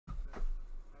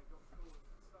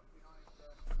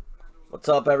What's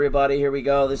up, everybody? Here we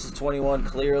go. This is 21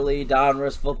 clearly.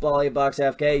 Donruss football, 8-box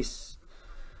half case.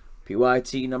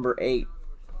 PYT number 8.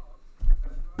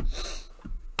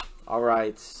 All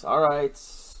right.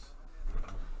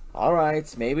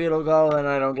 Maybe it'll go and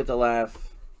I don't get to laugh.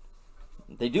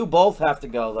 They do both have to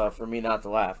go, though, for me not to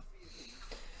laugh.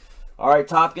 All right,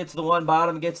 top gets the 1,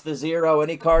 bottom gets the 0.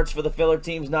 Any cards for the filler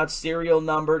teams not serial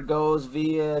numbered goes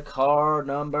via card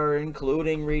number,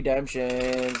 including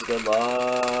redemptions. Good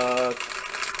luck.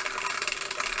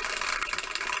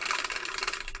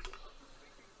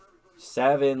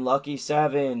 Seven, lucky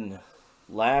 7.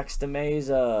 Lax to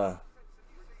Mesa.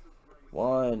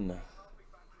 1,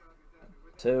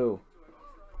 2,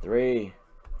 3,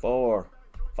 4,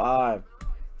 5,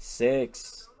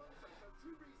 6,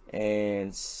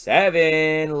 and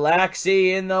 7.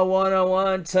 Laxi in the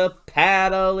 101 to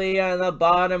Paddley on the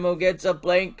bottom, who gets a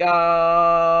Blanco.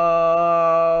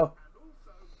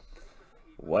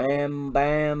 Wham,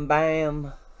 bam,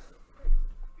 bam.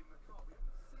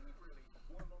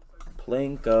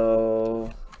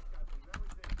 Plinko.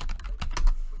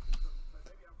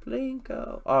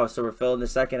 Oh, so we're filling the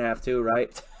second half too,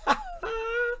 right?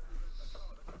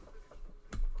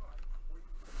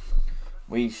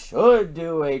 We should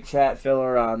do a chat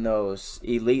filler on those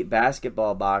elite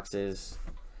basketball boxes.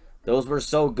 Those were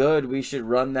so good, we should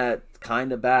run that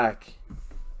kind of back.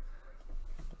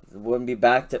 It won't be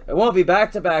back to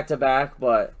back,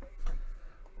 but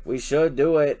we should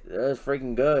do it. That was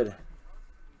freaking good.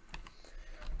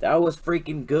 That was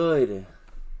freaking good.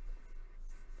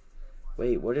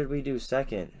 Wait, what did we do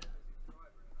second?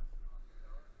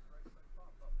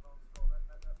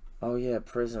 Oh yeah,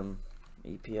 Prism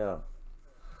EPL.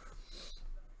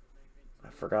 I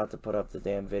forgot to put up the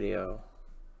damn video.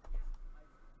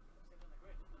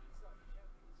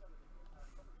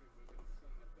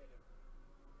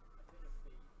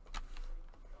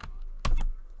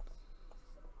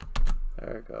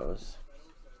 There it goes.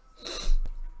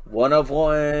 1 of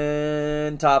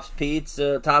 1. Topps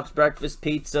Pizza. Topps Breakfast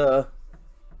Pizza.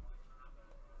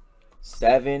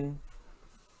 7.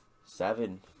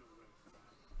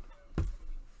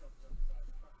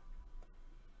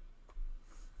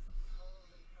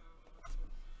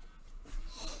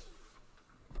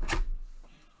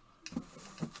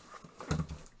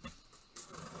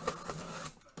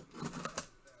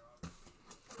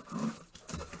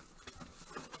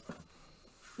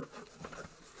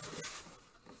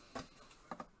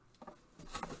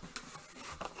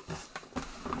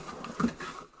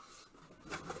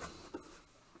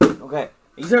 Okay,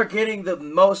 these are getting the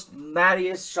most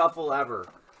mattiest shuffle ever.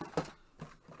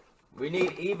 We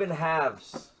need even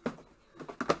halves.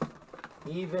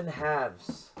 Even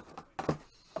halves.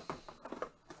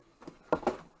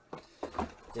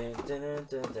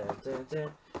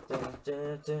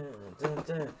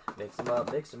 Mix them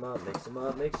up, mix them up, mix them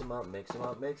up, mix them up, mix them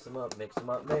up, mix them up, mix them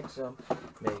up, mix them,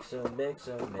 mix them, mix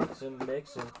them, mix them,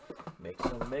 mix them,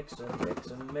 mix them, mix them, mix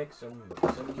them, mix them, mix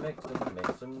them, mix them,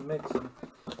 mix them, mix them.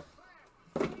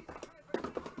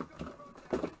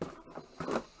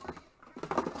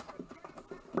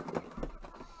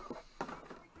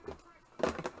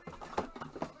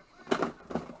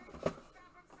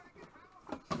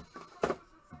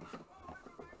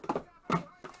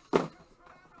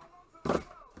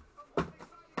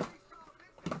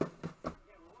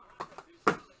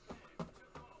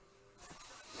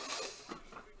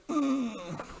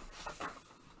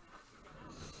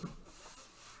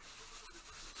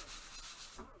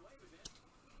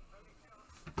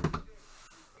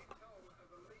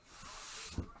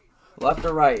 Left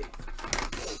or right?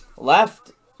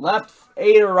 Left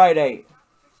 8 or right 8?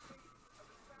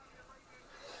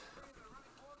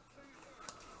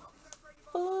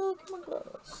 Oh, come on,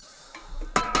 guys.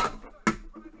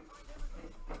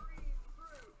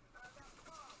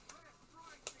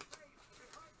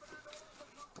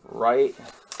 Right.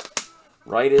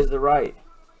 Right is the right.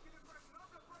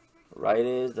 Right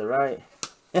is the right.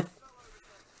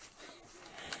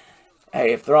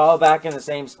 Hey, if they're all back in the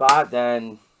same spot,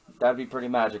 then that'd be pretty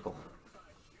magical.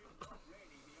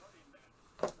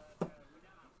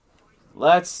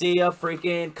 Let's see a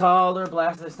freaking color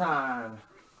blast this time.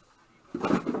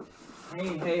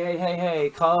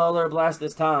 Hey, color blast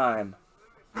this time.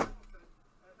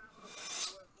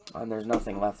 And there's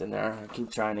nothing left in there. I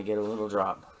keep trying to get a little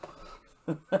drop.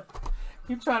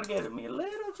 Keep trying to get me a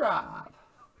little drop.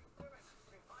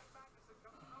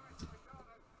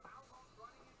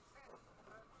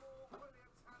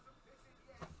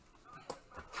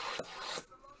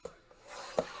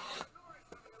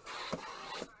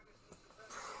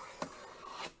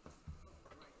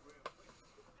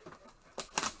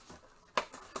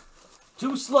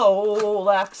 Too slow,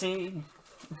 Laxi.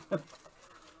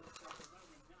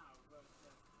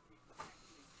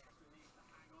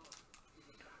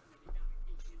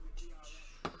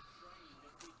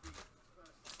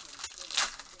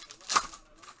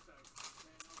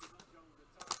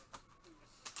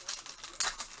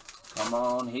 Come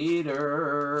on,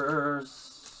 heaters.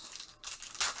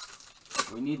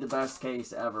 We need the best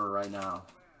case ever right now.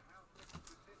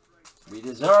 We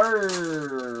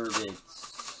deserve it.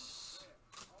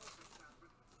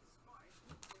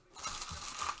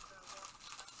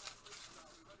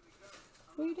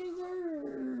 We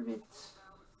deserve it.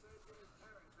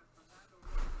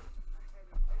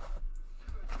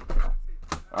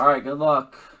 All right, good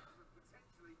luck.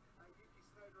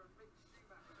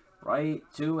 Right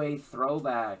to a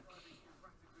throwback.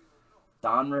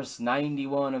 Donruss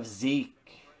 91 of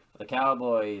Zeke for the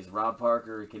Cowboys. Rob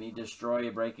Parker, can he destroy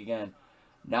a break again?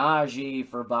 Najee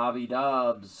for Bobby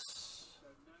Dobbs.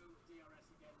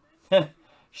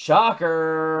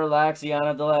 Shocker, Laxi on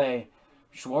a delay.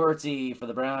 Schwartzy for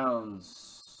the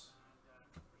Browns.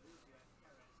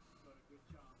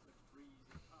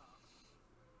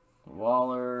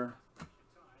 Waller.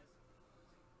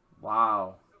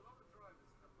 Wow.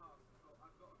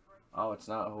 Oh, it's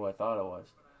not who I thought it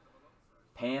was.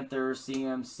 Panthers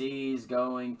CMC's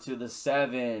going to the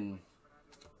 7.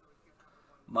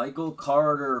 Michael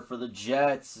Carter for the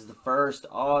Jets is the first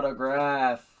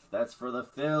autograph. That's for the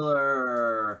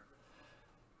filler.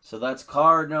 So that's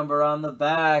card number on the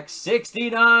back.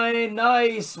 69.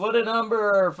 Nice. What a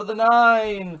number for the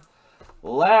 9.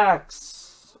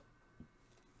 Lax.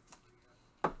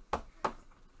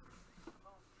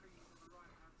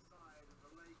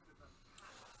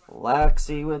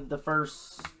 Laxi with the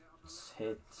first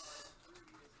hit.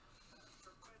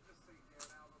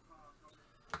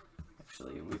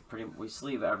 Actually, we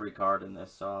sleeve every card in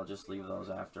this, so I'll just leave those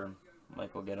after him.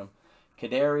 Mike will get them.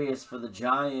 Kadarius for the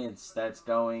Giants. That's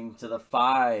going to the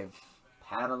 5.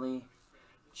 Paddley.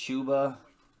 Chuba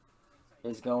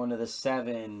is going to the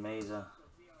 7. Mesa.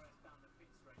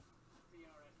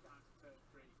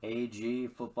 AG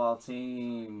football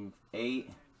team.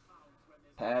 8.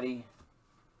 Patty.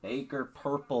 Baker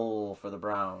purple for the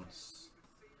Browns.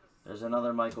 There's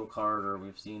another Michael Carter.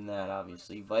 We've seen that,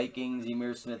 obviously. Vikings,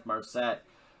 Emir Smith-Marset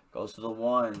goes to the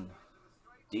 1.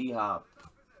 D-Hop.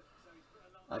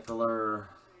 Eckler.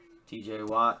 TJ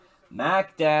Watt.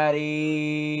 Mac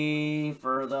Daddy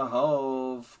for the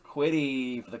Hove.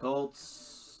 Quiddy for the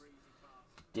Colts.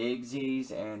 Diggsies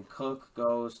and Cook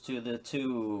goes to the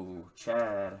 2.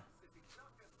 Chad.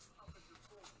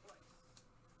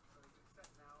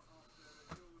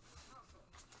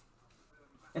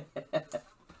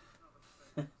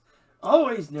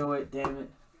 Always knew it, damn it.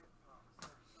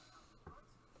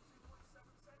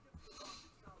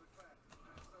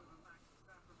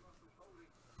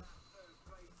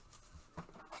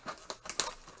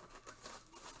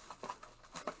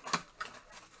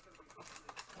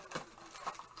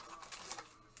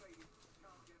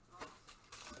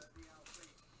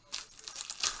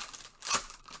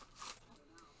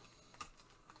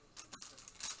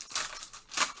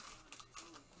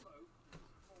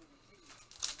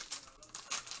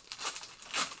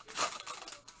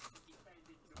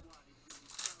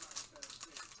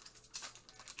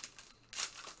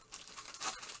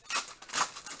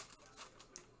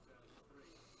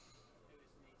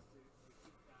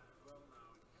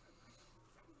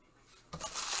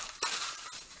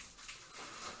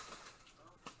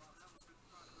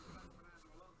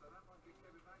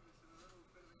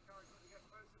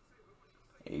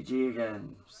 AG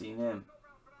again. Seen him.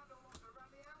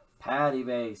 Patty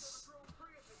base.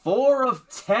 4 of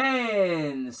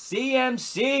 10.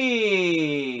 CMC.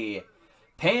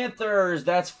 Panthers.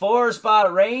 That's 4 spot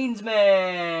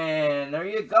Rainsman. There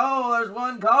you go. There's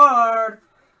one card.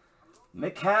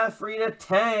 McCaffrey to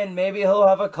 10. Maybe he'll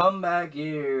have a comeback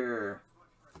here.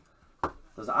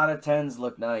 Those out of 10s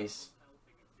look nice.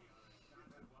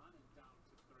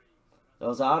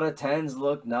 Those out of 10s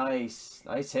look nice.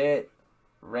 Nice hit.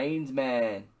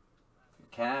 Rainsman.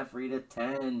 McCaffrey to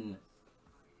 10.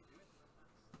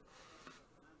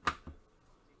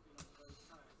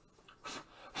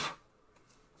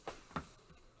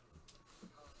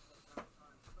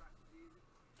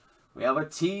 We have a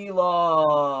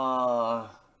T-Law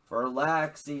for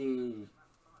Laxi.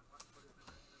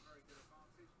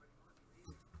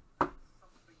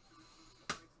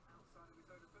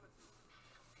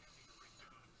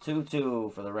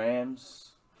 Tutu for the Rams.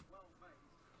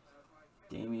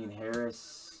 Damian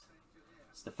Harris.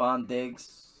 Stephon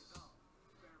Diggs.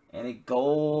 And a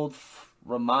gold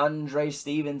Ramondre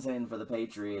Stevenson for the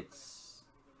Patriots.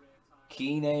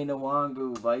 Kine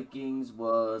Nwangu, Vikings,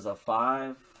 was a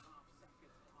 5.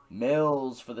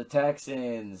 Mills for the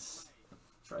Texans.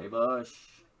 Trey Bush.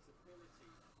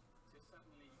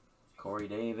 Corey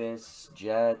Davis,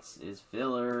 Jets, is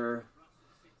filler.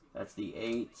 That's the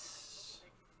 8.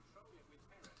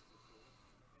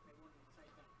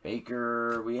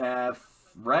 Baker, we have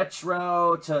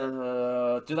retro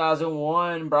to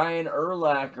 2001, Brian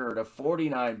Urlacher to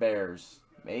 49 Bears.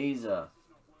 Mesa.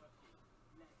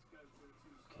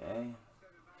 Okay.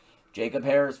 Jacob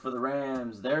Harris for the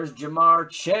Rams. There's Jamar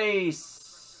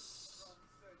Chase.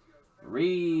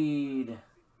 Reed.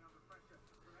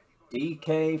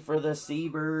 DK for the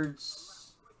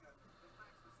Seabirds.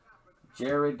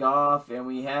 Jared Goff, and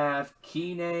we have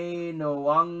Kine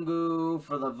Nwangu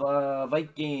for the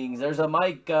Vikings. There's a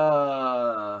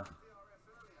Micah.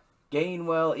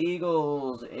 Gainwell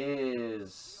Eagles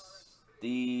is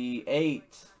the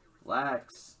 8.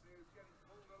 Lax.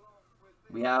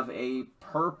 We have a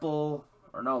purple,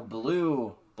 or no,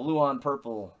 blue on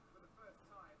purple.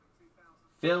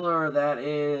 Filler, that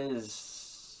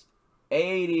is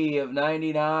 80 of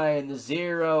 99. The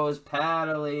 0 is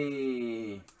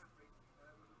Paddley.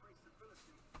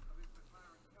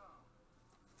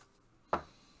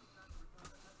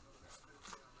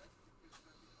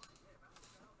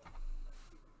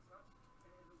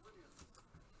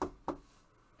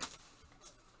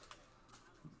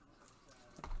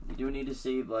 We do need to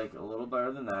see like a little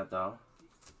better than that though.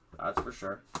 That's for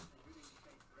sure.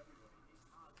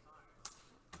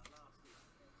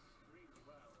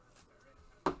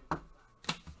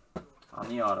 On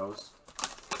the autos.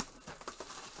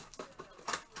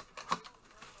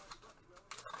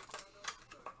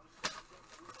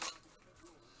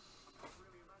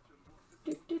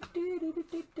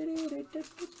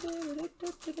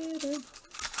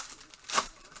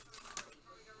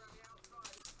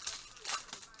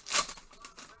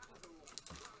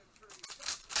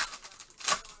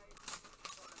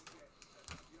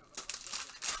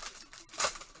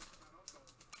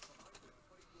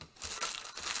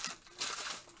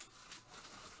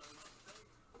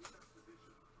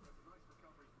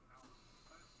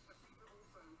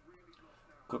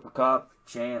 Cooper Cup,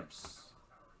 champs.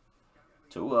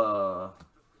 Tua.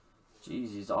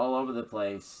 Jeez, he's all over the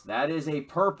place. That is a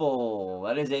purple.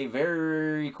 That is a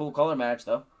very cool color match,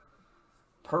 though.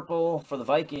 Purple for the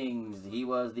Vikings. He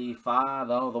was the 5.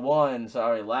 Oh, the 1.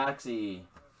 Sorry, Laxey.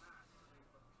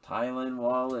 Tylan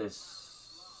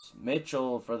Wallace.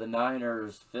 Mitchell for the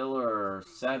Niners. Filler,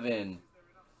 7.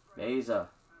 Mesa.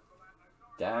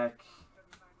 Dak.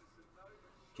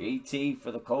 JT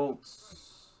for the Colts.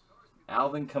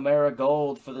 Alvin Kamara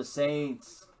Gold for the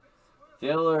Saints.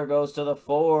 Filler goes to the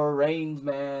 4. Reigns,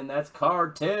 man. That's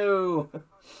card 2.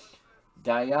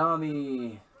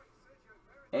 Diami.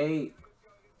 8.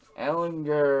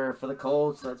 Ellinger for the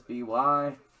Colts. That's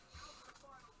BY.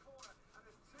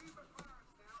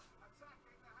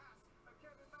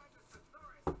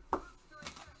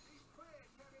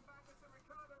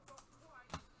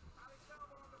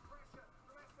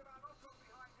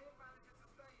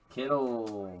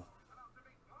 Kittle.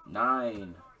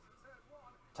 9.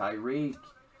 Tyreek.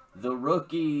 The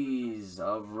rookies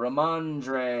of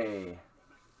Ramondre.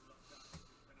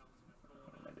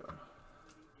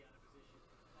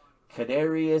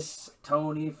 Kadarius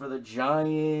Toney for the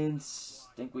Giants.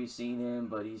 Think we've seen him,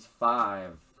 but he's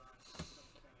 5.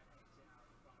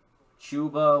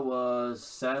 Chuba was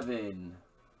 7.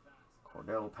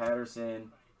 Cordell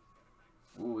Patterson.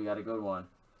 Ooh, we got a good one.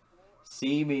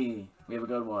 Simi. We have a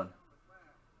good one.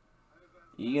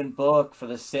 Ian Book for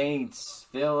the Saints.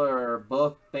 Filler.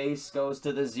 Book base goes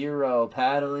to the 0.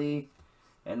 Paddley.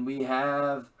 And we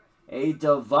have a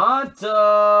Devonta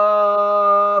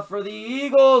for the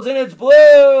Eagles. And it's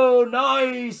blue.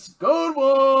 Nice. Good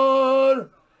one.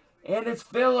 And it's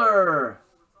filler.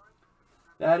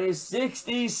 That is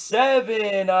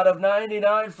 67 out of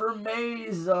 99 for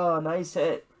Mesa. Nice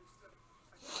hit.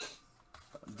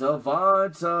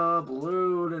 Devonta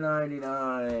blue to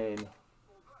 99.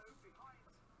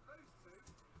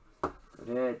 Good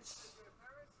hits.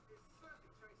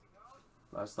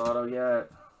 Last auto yet.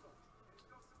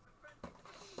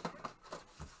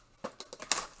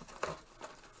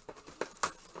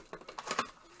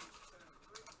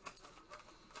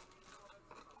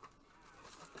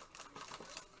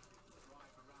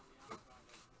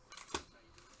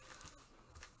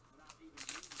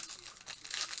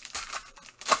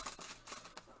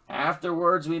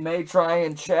 Afterwards, we may try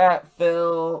and chat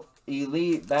Phil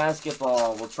Elite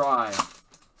Basketball. We'll try.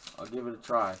 I'll give it a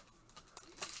try.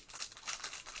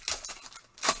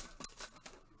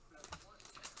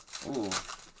 Ooh.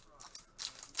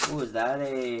 Ooh, is that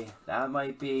a... That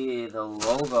might be the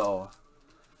logo.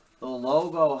 The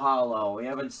logo hollow. We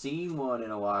haven't seen one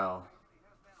in a while.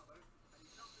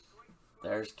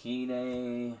 There's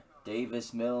Keeney,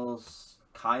 Davis Mills,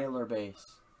 Kyler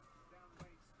base.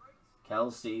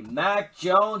 Kelsey, Mac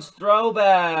Jones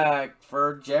throwback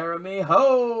for Jeremy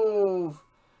Hove.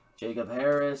 Jacob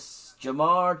Harris,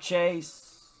 Jamar Chase.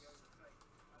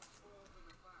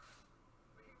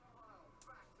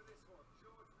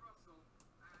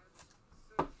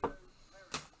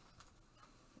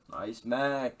 Nice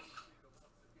Mac.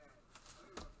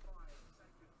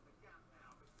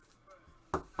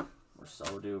 We're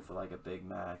so due for like a Big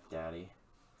Mac, Daddy.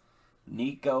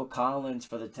 Nico Collins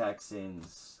for the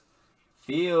Texans.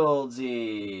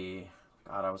 Fieldsy.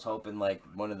 God, I was hoping like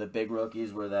one of the big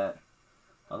rookies were that.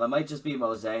 Oh, that might just be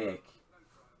Mosaic.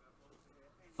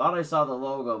 Thought I saw the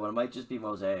logo, but it might just be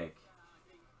Mosaic.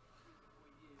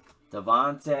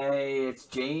 Devontae. It's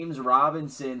James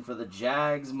Robinson for the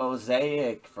Jags.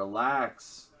 Mosaic for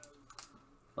Lax.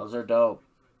 Those are dope.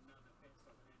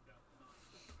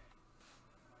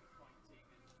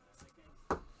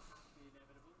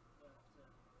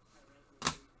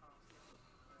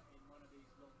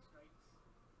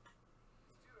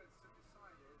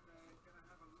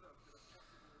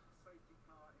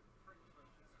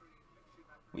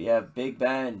 We have Big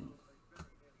Ben.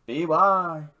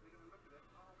 BY.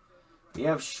 We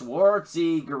have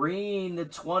Schwartzy Green to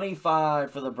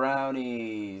 25 for the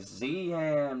Brownies.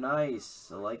 Z-Ham, nice.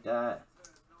 I like that.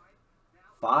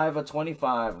 5 of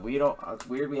 25. We don't. It's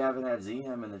weird we haven't had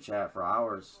Z-Ham in the chat for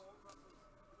hours.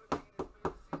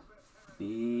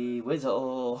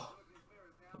 B-Wizzle.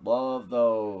 Love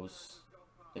those.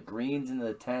 The greens and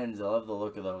the 10s. I love the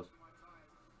look of those.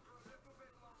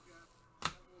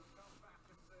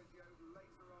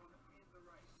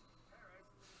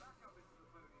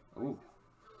 Ooh,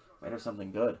 might have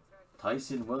something good.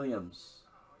 Tyson Williams.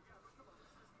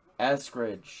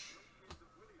 Eskridge.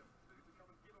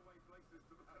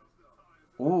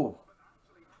 Ooh.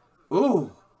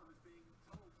 Ooh.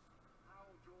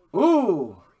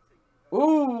 Ooh. Ooh.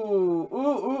 Ooh,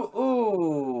 ooh,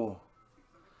 ooh.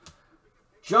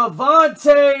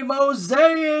 Javonte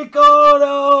Mosaic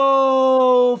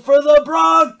Auto for the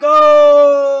Broncos.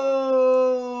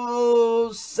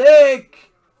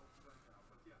 Sick.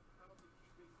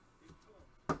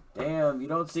 Damn, you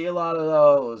don't see a lot of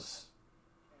those.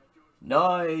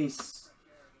 Nice.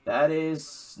 That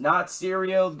is not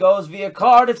serial. Goes via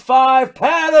card. It's 5.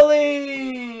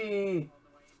 Paddley.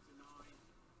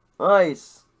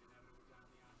 Nice.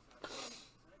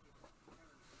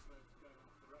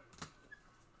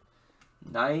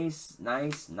 Nice,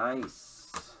 nice,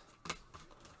 nice.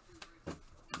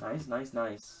 Nice, nice,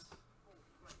 nice.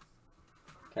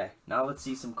 Okay, now let's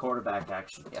see some quarterback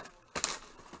action. Yeah.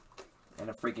 And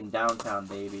a freaking downtown,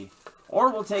 baby.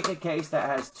 Or we'll take a case that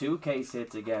has 2 case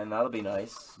hits again. That'll be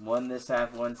nice. One this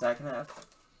half, one second half.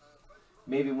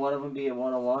 Maybe one of them be a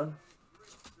 101.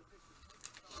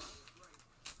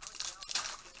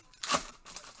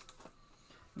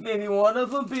 Maybe one of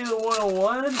them be the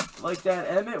 101, like that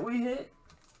Emmett we hit.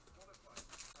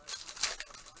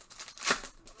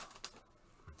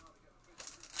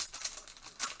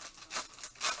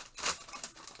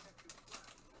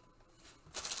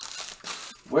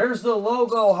 Where's the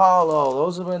logo hollow?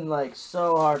 Those have been like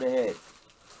so hard to hit.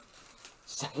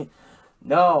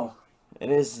 No, it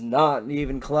is not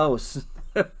even close.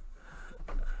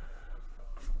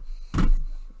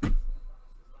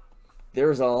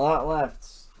 There's a lot left.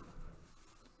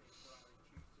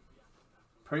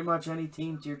 Pretty much any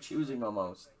team you're choosing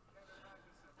almost.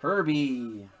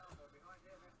 Herbie.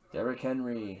 Derrick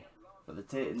Henry for the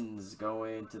Titans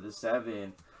going to the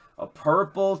 7. A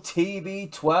purple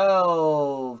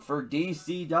TB12 for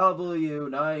DCW.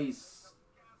 Nice.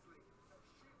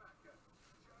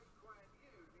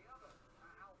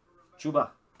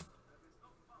 Chuba.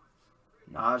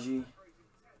 Najee.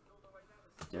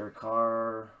 Derek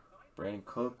Carr. Brandon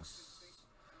Cooks.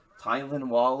 Tylan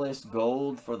Wallace.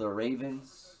 Gold for the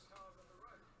Ravens.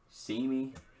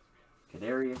 Simi.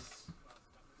 Kadarius.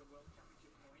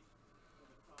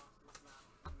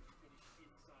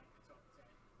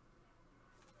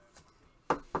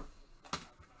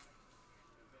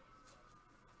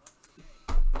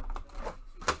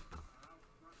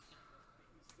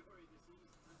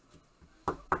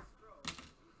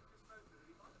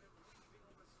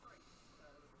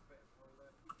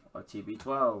 A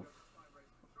TB12.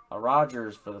 A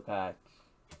Rodgers for the pack.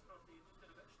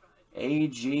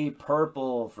 AG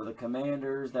purple for the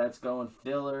Commanders. That's going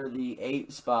filler. The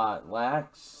 8 spot.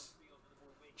 Lax.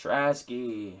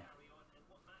 Trasky.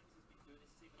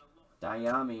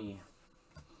 Diami.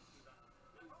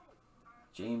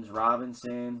 James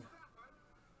Robinson.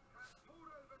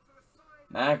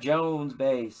 Mac Jones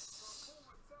base.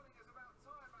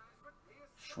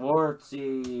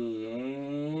 Schwartzy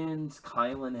and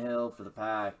Kylan Hill for the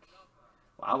pack.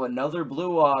 Wow, another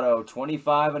blue auto.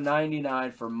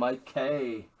 25/99 for Mike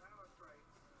K.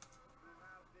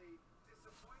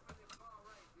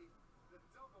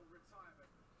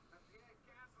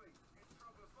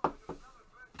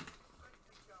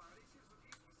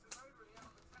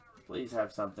 Please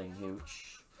have something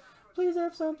huge. Please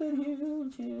have something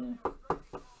huge here.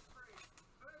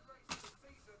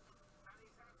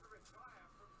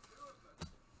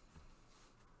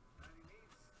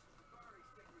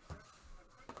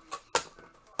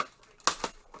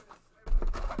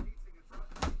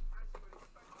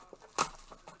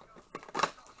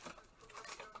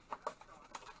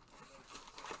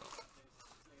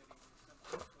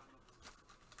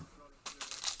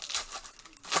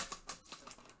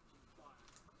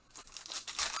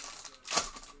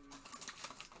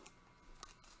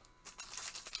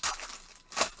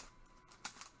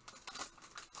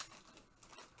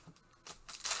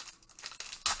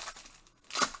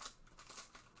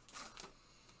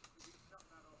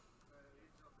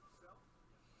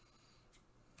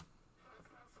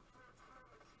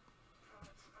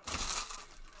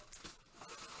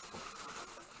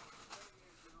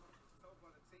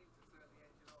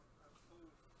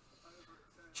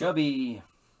 Chubby.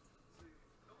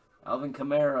 Alvin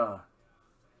Kamara.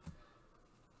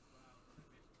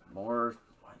 More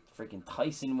freaking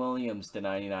Tyson Williams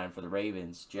 /99 for the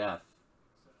Ravens. Jeff.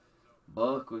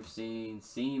 Book we've seen.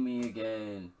 See me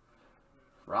again.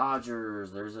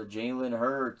 Rodgers. There's a Jalen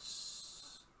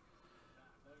Hurts.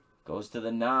 Goes to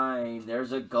the 9.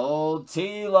 There's a gold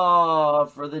T-Law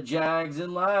for the Jags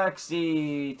and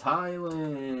Laxey.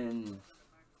 Tylen.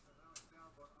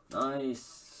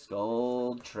 Nice.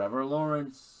 Gold Trevor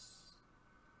Lawrence.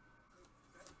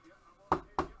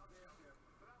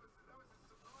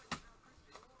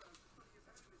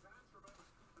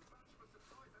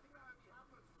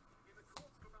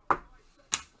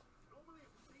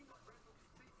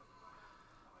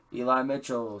 Eli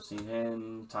Mitchell, seen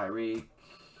him. Tyreek.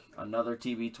 Another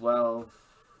TB12.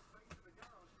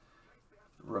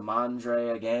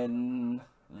 Ramondre again.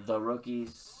 The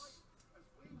rookies.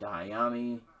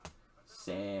 Diami.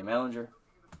 Sam Ellinger.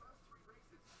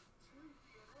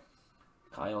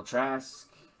 Kyle Trask.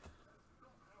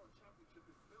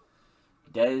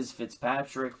 Dez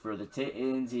Fitzpatrick for the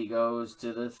Titans. He goes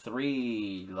to the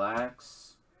 3.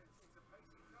 Lax.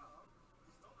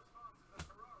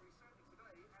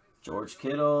 George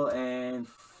Kittle and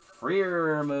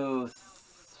Freiermuth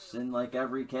in like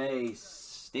every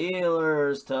case.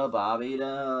 Steelers to Bobby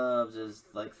Dubs is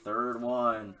like third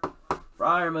one.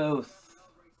 Freiermuth.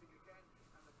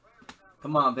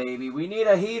 Come on, baby. We need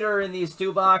a heater in these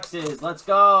 2 boxes. Let's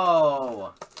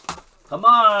go. Come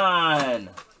on.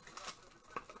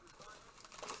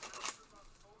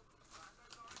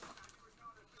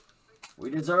 We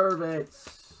deserve it.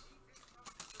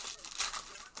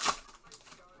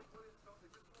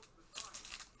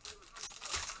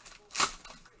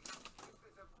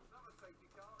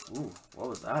 Ooh, what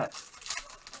was that?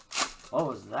 What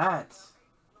was that?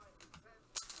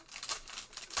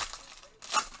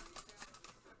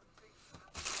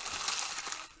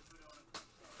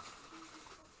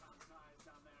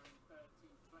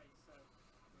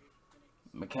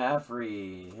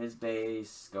 McCaffrey, his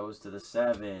base goes to the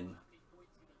 7.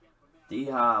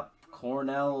 D-Hop,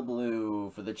 Cornell Blue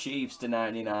for the Chiefs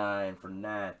 /99 for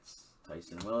Nats.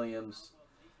 Tyson Williams.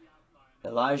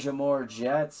 Elijah Moore,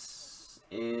 Jets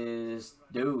is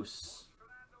Deuce.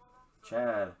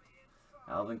 Chad.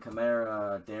 Alvin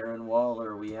Kamara, Darren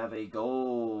Waller. We have a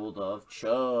gold of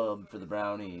Chubb for the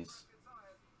Brownies.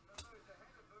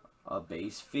 A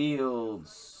base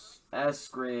Fields.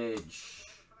 Eskridge.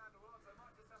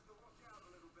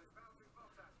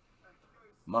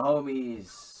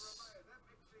 Mahomes.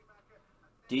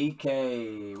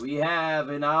 DK. We have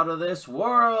an out of this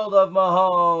world of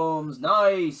Mahomes.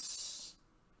 Nice.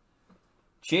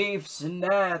 Chiefs and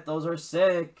Nat. Those are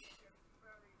sick.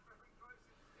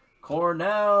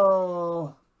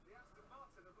 Cornell.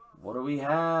 What do we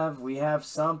have? We have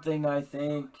something, I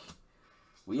think.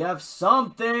 We have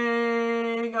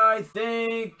something, I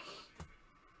think.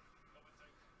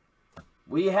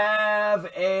 We have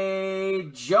a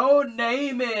Joe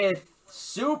Namath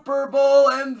Super Bowl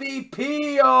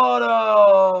MVP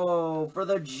auto for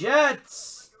the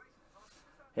Jets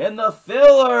in the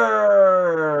filler.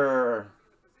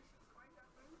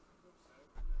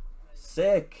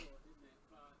 Sick.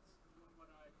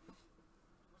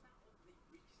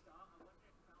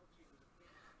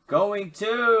 Going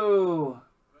to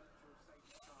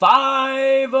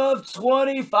 5 of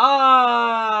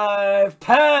 25.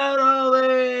 Penalty.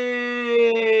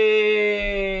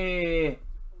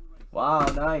 Wow,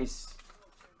 nice.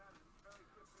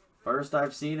 First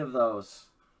I've seen of those.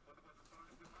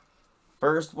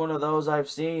 First one of those I've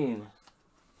seen.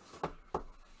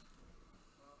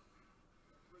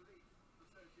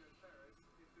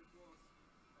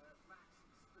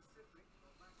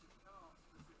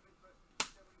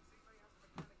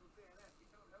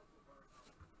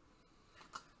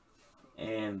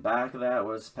 And back of that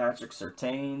was Patrick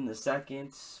Surtain, the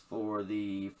second for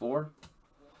the 4.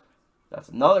 That's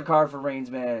another card for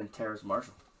Rainsman and Terrace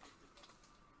Marshall.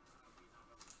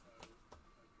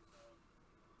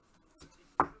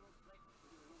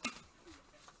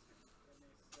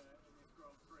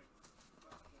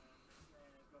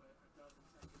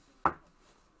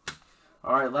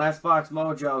 All right, last box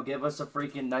mojo. Give us a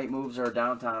freaking night moves or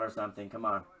downtown or something. Come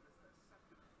on.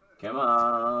 Come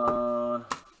on.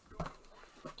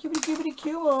 Cubity,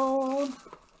 come on.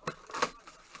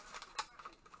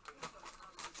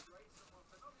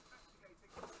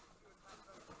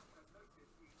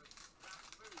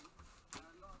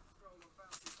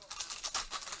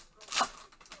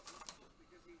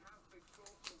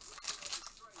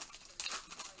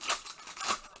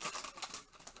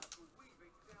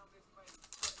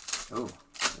 Oh,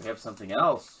 we have something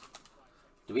else.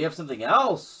 Do we have something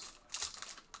else?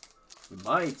 We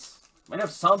might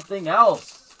have something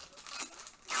else.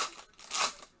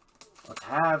 Let's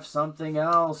have something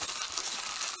else.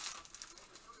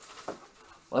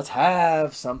 Let's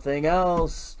have something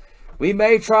else. We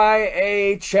may try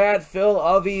a chat fill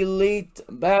of Elite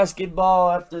Basketball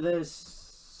after this.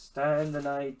 Stand the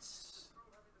nights.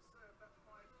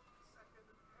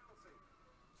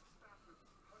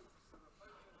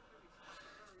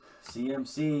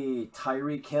 CMC,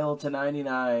 Tyreek Hill to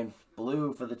 99.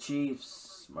 Blue for the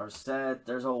Chiefs. Marset,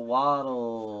 there's a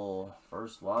Waddle.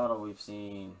 First Waddle we've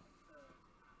seen.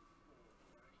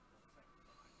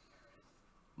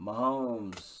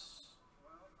 Mahomes.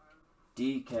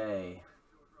 DK.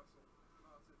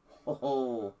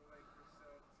 Oh.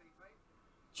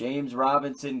 James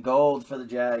Robinson gold for the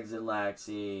Jags and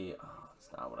Laxey. Oh, that's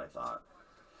not what I thought.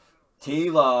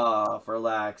 T-Law for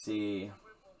Laxey.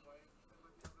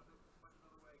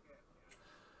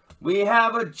 We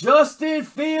have a Justin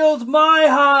Fields My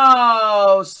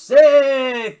House.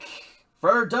 Sick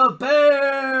for the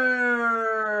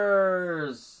Bears.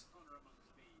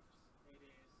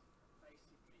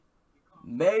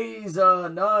 Mesa,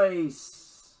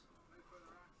 nice.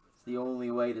 It's the only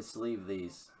way to sleeve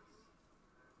these.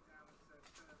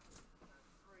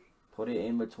 Put it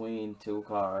in between 2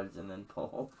 cards and then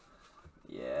pull.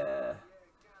 Yeah.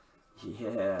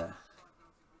 Yeah.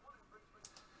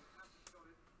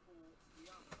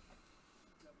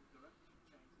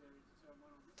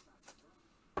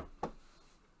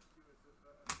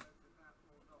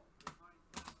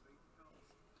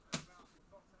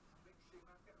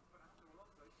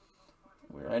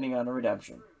 We're ending on a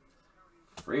redemption.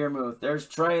 Freermuth. There's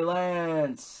Trey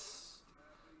Lance.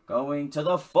 Going to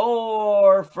the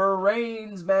 4 for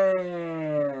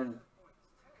Rainsman.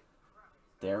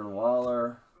 Darren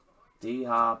Waller.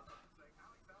 D-Hop.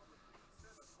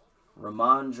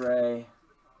 Ramondre.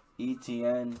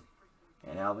 ETN.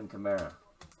 And Alvin Kamara.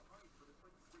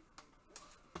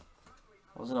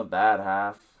 Wasn't a bad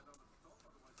half.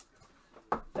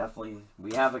 Definitely,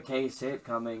 we have a case hit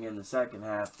coming in the second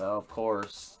half, though, of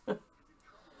course.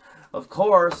 Of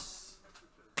course.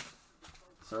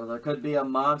 So there could be a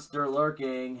monster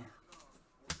lurking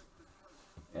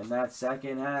in that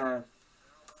second half.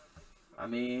 I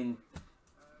mean,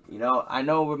 you know, I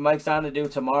know what Mike's on to do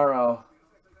tomorrow.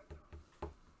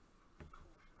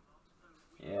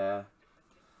 Yeah.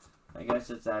 I guess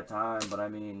it's that time, but I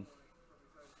mean,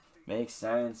 makes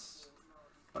sense.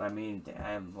 But I mean,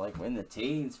 damn, like in the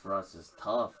teens for us is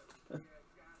tough.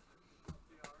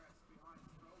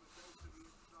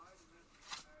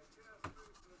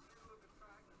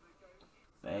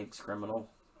 Thanks, criminal.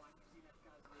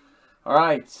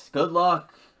 Alright, good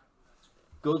luck.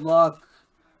 Good luck.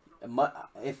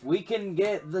 If we can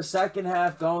get the second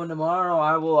half going tomorrow,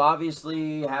 I will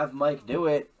obviously have Mike do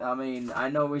it. I mean, I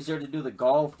know we started to do the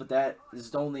golf, but that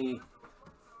is only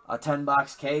a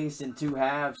 10-box case in 2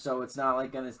 halves, so it's not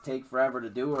like going to take forever to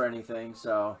do or anything,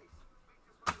 so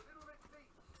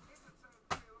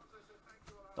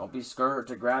don't be scared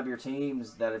to grab your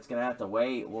teams that it's going to have to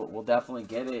wait. We'll definitely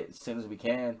get it as soon as we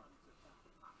can.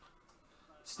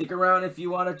 Stick around if you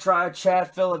want to try a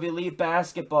chat fill of Elite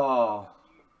Basketball.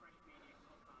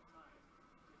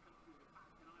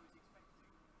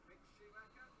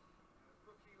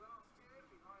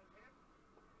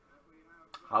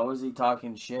 How is he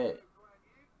talking shit?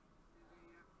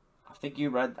 I think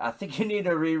you need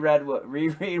to reread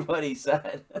what he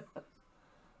said.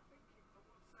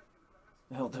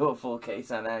 He'll do a full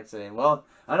case on accident. Well,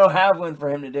 I don't have one for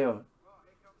him to do.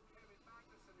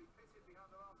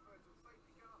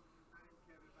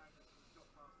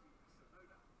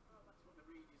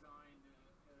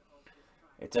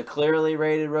 It's a clearly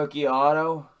rated rookie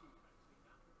auto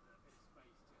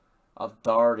of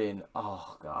Darden.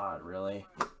 Oh, God, really?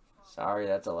 Sorry,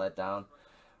 that's a letdown.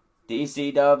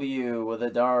 DCW with a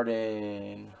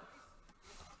Darden.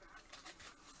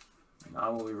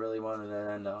 Not what we really wanted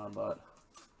to end on, but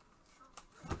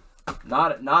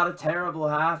not a terrible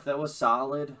half. That was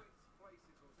solid.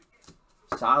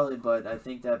 Solid, but I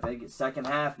think that big second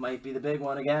half might be the big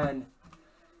one again.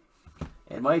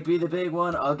 It might be the big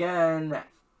one again.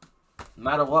 No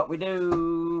matter what we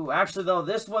do. Actually, though,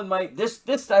 this one might... This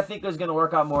I think is going to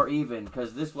work out more even.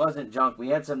 Because this wasn't junk. We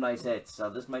had some nice hits. So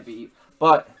this might be...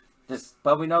 But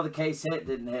we know the case hit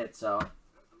didn't hit. So.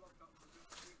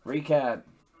 Recap.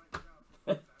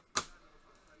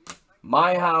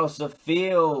 My House of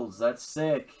Fields. That's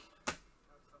sick.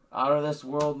 Out of This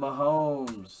World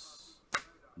Mahomes.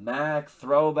 Mac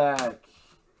Throwback.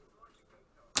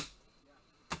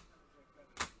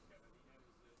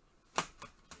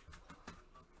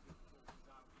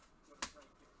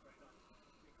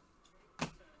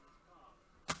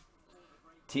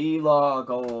 T-Law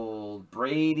Gold,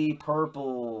 Brady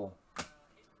Purple,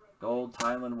 Gold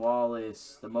Tylan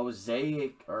Wallace, the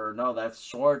Mosaic, or no, that's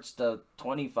Shorts to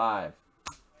 25.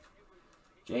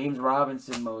 James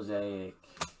Robinson Mosaic,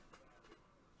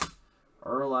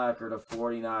 Urlacher to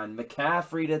 49,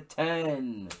 McCaffrey to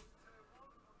 10,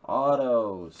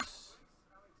 Autos,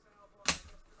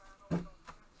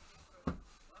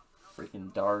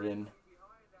 freaking Darden.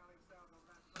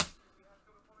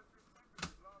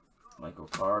 Michael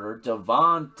Carter,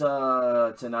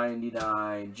 Devonta to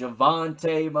 99,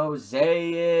 Javonte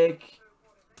Mosaic.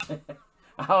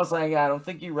 I was like, I don't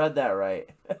think you read that right.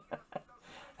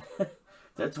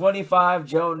 To 25,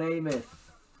 Joe Namath.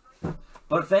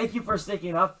 But thank you for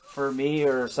sticking up for me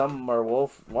or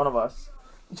Wolf, one of us.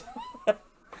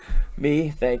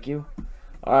 Me, thank you.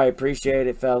 All right, appreciate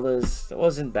it, fellas. It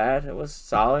wasn't bad. It was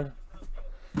solid.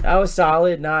 That was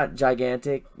solid, not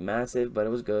gigantic, massive, but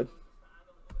it was good.